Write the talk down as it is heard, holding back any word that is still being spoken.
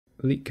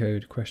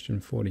LeetCode question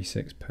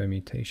 46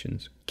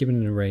 permutations. Given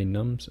an array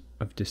nums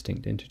of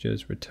distinct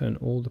integers, return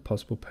all the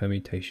possible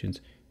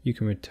permutations. You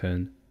can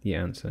return the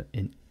answer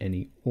in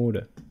any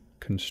order.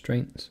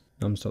 Constraints.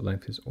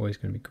 Nums.length is always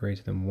going to be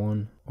greater than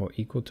 1 or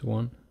equal to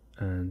 1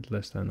 and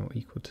less than or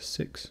equal to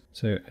 6.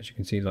 So as you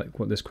can see, like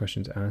what this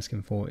question is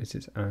asking for is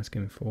it's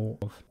asking for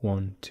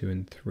 1, 2,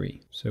 and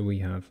 3. So we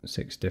have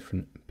 6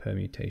 different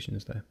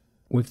permutations there.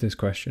 With this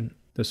question,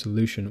 the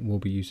solution will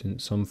be using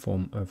some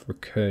form of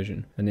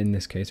recursion, and in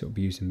this case it will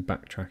be using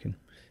backtracking.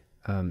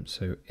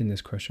 So in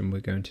this question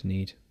we're going to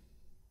need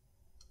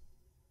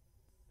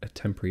a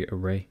temporary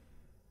array,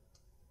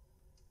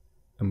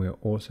 and we're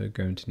also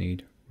going to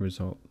need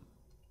result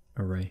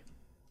array.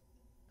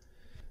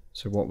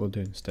 So what we'll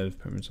do instead of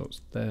putting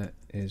results there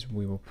is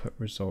we will put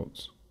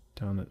results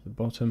down at the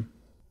bottom.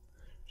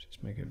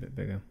 Just make it a bit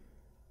bigger.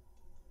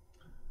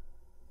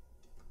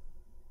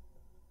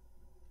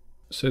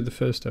 So the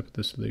first step of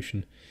the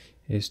solution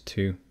is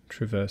to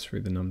traverse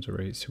through the nums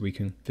array so we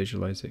can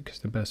visualize it,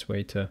 because the best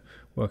way to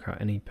work out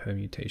any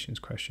permutations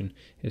question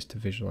is to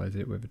visualize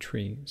it with a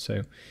tree.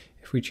 So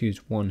if we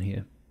choose 1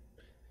 here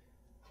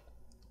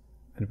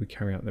and we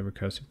carry out the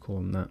recursive call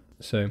on that,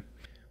 so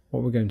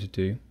what we're going to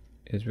do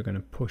is we're going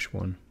to push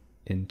 1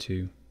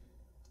 into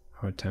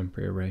our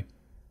temporary array,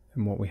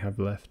 and what we have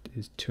left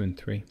is 2 and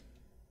 3.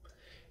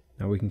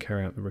 Now we can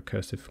carry out the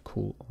recursive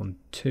call on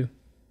 2.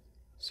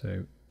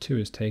 So 2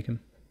 is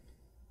taken,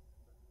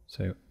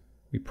 so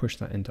we push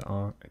that into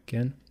R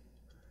again,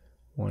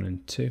 1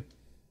 and 2, and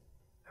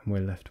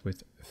we're left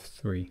with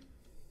 3.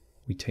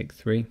 We take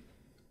 3,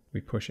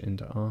 we push it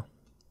into R,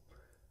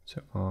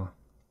 so R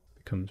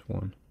becomes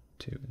 1,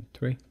 2, and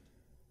 3,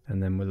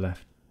 and then we're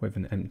left with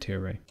an empty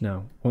array.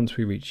 Now, once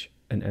we reach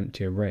an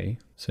empty array,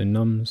 so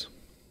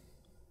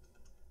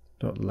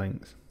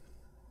nums.length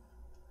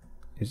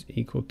is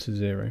equal to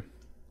 0,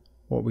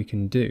 what we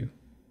can do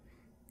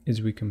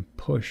is we can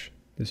push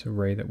this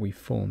array that we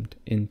formed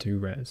into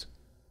res.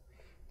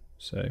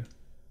 So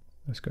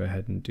let's go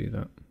ahead and do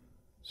that.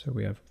 So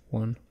we have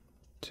 1,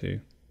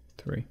 2,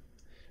 3.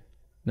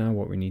 Now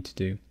what we need to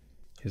do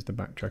is the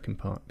backtracking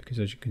part, because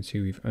as you can see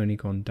we've only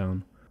gone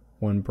down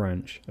one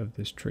branch of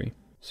this tree.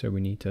 So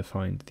we need to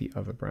find the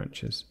other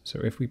branches. So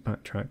if we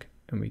backtrack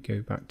and we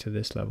go back to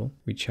this level,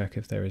 we check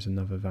if there is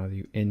another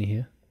value in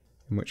here,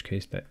 in which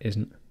case there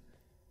isn't.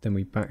 Then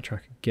we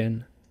backtrack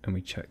again and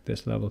we check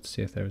this level to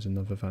see if there is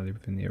another value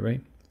within the array.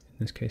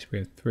 In this case we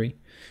have 3,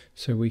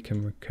 so we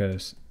can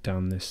recurse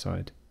down this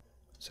side.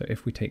 So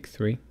if we take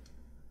 3,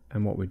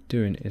 and what we're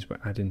doing is we're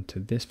adding to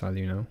this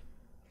value now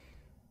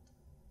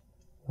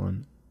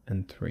 1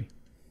 and 3.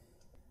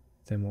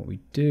 Then what we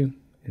do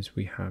is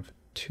we have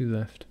 2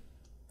 left.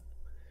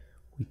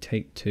 We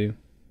take 2,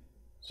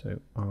 so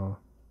R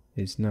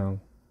is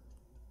now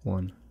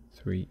 1,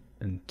 3,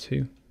 and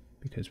 2,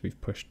 because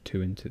we've pushed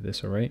 2 into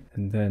this array,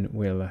 and then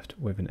we're left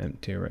with an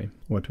empty array.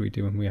 What do we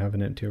do when we have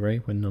an empty array?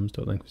 When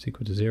nums.length is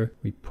equal to 0,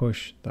 we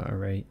push that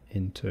array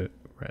into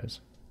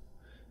res.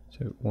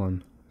 So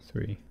 1,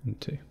 3,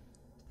 and 2.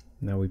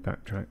 Now we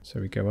backtrack,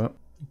 so we go up,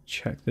 we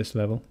check this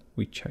level,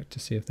 we check to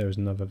see if there is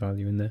another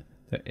value in there.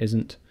 There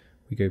isn't.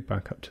 We go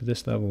back up to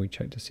this level, we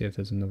check to see if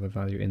there's another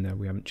value in there.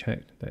 We haven't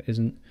checked, there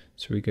isn't.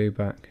 So we go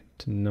back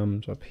to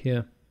nums up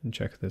here and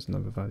check if there's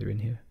another value in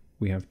here.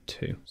 We have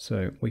 2.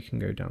 So we can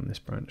go down this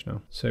branch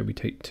now. So we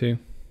take 2,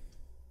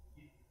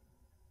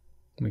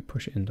 and we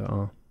push it into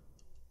R.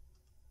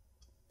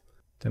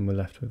 Then we're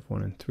left with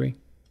 1 and 3.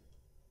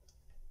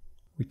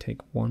 We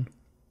take 1.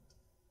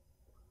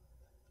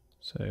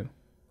 So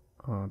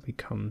R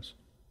becomes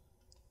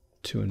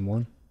 2 and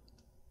 1.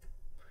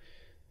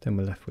 Then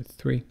we're left with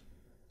 3.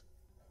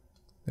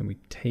 Then we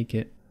take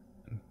it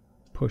and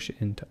push it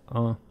into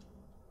R.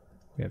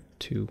 We have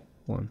 2,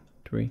 1,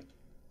 3.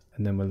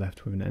 And then we're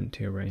left with an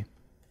empty array.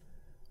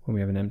 When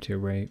we have an empty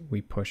array, we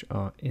push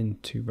R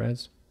into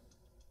res,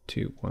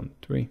 2, 1,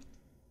 3.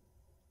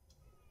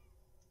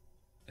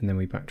 And then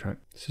we backtrack.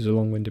 This is a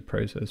long-winded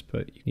process,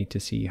 but you need to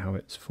see how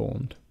it's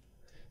formed.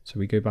 So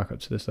we go back up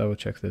to this level,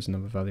 check if there's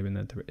another value in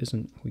there. There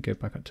isn't. We go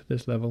back up to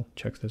this level,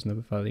 check if there's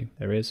another value.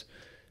 There is.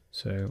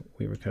 So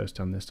we recurse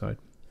down this side.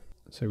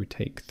 So we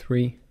take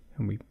 3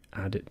 and we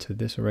add it to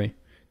this array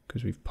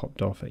because we've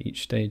popped off at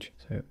each stage.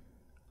 So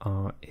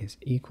R is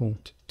equal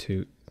to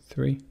 2,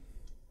 3.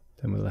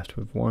 Then we're left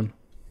with 1.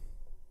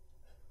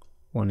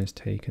 1 is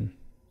taken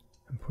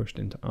and pushed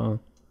into R.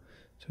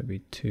 So it'd be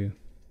 2,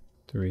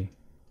 3,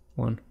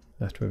 1.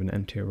 Left with an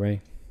empty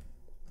array.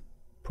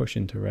 Push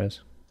into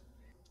res.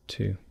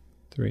 2,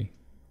 3,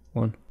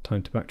 1.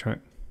 Time to backtrack.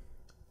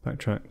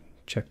 Backtrack,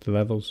 check the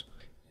levels.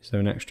 Is there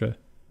an extra?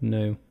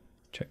 No.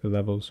 Check the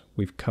levels.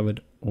 We've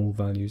covered all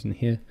values in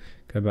here.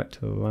 Go back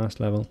to the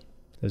last level.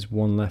 There's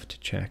 1 left to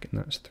check, and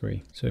that's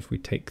 3. So if we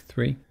take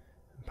 3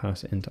 and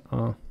pass it into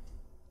R,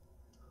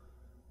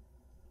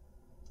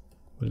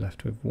 we're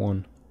left with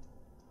 1,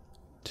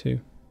 2.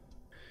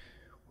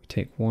 We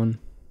take 1,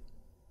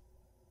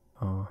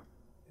 R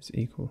is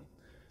equal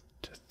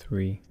to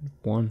 3,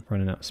 1.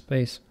 Running out of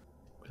space,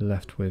 we're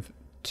left with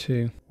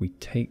 2. We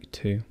take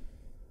 2,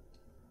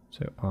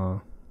 So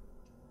R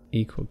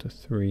equal to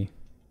 3,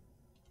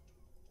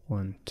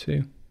 1,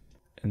 2.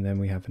 And then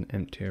we have an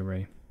empty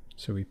array.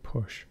 So we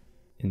push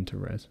into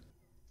res.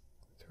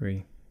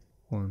 3,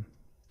 1,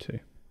 2.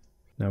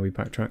 Now we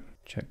backtrack,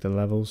 check the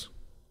levels.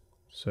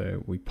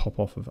 So we pop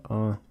off of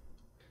R.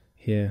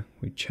 Here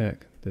we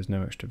check, there's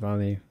no extra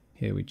value.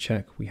 Here we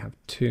check, we have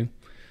 2.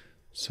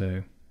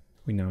 So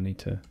we now need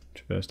to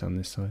traverse down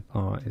this side.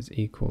 R is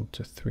equal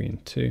to 3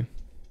 and 2.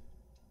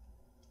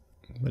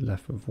 We're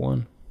left with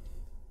 1.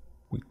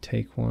 We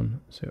take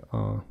 1, so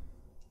R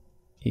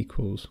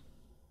equals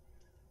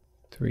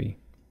 3,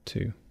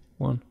 2,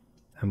 1.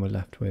 And we're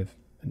left with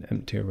an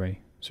empty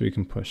array. So we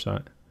can push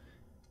that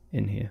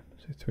in here.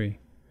 So 3,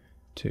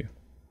 2,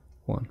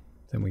 1.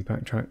 Then we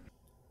backtrack.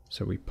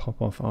 So we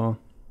pop off R,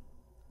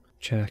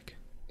 check,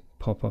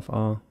 pop off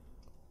R,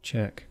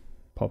 check,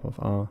 pop off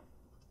R,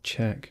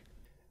 check,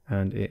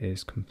 and it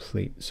is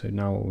complete. So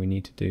now what we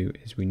need to do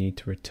is we need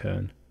to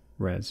return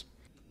res.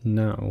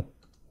 Now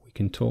we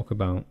can talk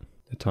about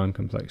the time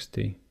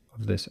complexity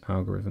of this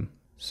algorithm.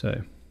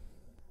 So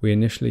we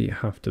initially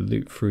have to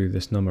loop through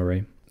this num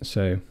array.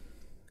 So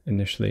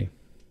initially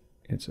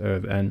it's O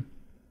of n,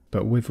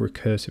 but with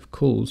recursive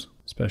calls,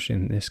 especially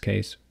in this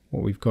case,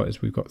 what we've got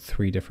is we've got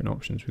 3 different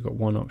options. We've got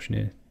one option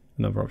here,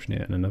 another option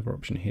here, and another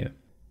option here.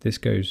 This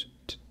goes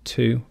to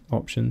 2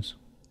 options,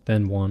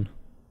 then 1,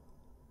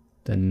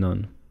 then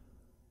none.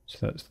 So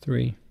that's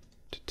 3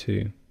 to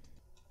 2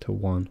 to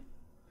 1.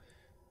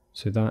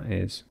 So that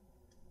is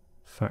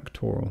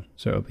factorial.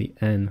 So it'll be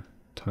n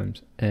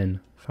times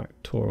n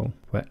factorial,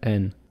 where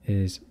n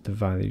is the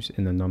values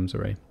in the nums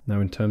array.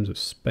 Now in terms of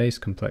space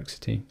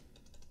complexity,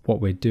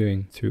 what we're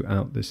doing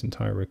throughout this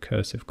entire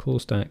recursive call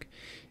stack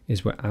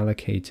is we're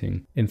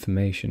allocating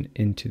information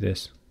into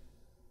this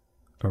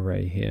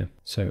array here.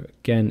 So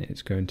again,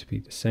 it's going to be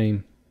the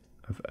same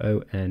of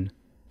O(n)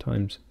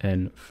 times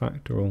n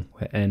factorial,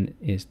 where n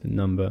is the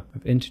number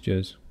of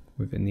integers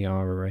within the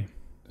R array.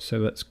 So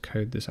let's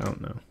code this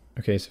out now.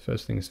 Okay, so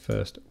first things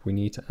first, we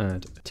need to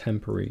add a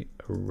temporary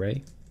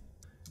array.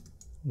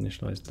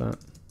 Initialize that.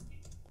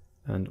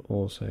 And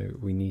also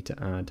we need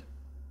to add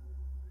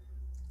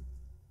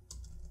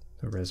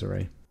the res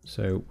array.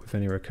 So with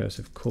any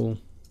recursive call,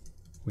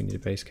 we need a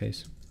base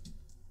case.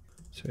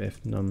 So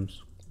if nums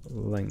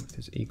length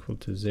is equal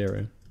to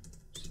 0,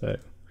 so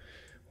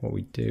what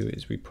we do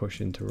is we push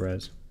into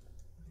res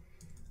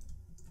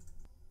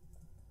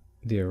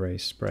the array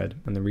spread,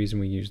 and the reason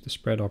we use the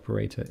spread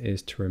operator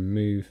is to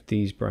remove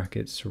these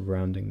brackets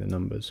surrounding the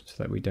numbers so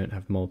that we don't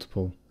have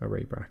multiple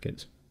array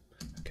brackets.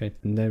 Okay,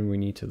 and then we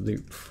need to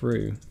loop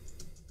through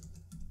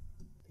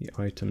the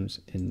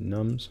items in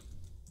nums.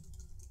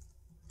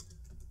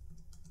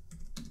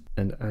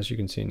 And as you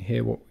can see in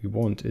here, what we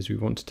want is we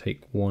want to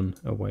take 1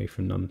 away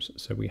from nums,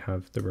 so we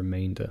have the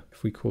remainder.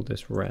 If we call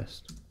this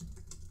rest,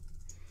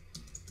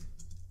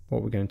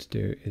 what we're going to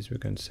do is we're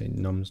going to say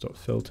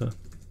nums.filter,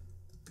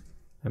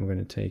 and we're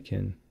going to take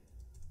in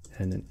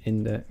an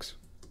index,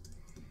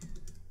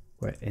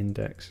 where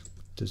index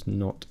does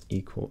not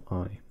equal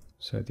I.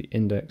 So the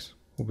index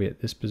will be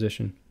at this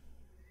position,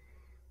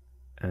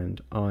 and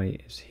I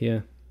is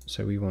here.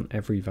 So we want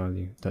every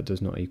value that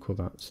does not equal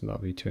that, so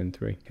that'll be 2 and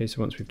 3. Okay,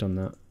 so once we've done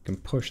that, we can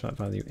push that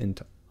value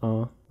into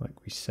R, like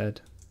we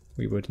said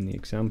we would in the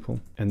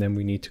example, and then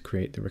we need to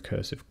create the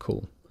recursive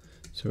call.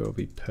 So it'll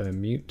be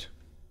permute.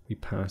 We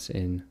pass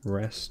in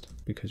rest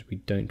because we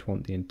don't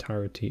want the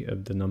entirety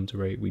of the nums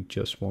array, we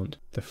just want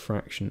the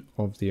fraction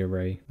of the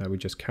array that we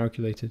just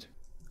calculated.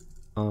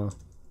 R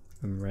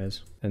and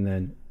res, and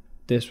then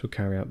this will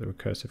carry out the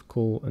recursive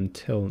call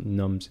until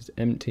nums is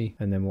empty,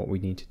 and then what we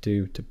need to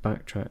do to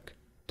backtrack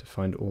to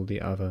find all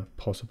the other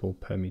possible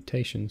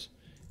permutations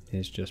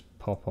is just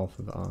pop off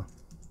of R.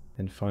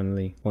 And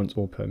finally, once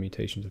all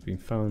permutations have been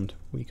found,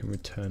 we can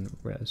return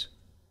res.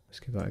 Let's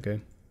give that a go.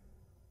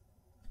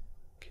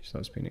 Okay, so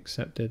that's been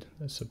accepted.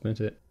 Let's submit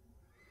it.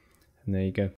 And there you go.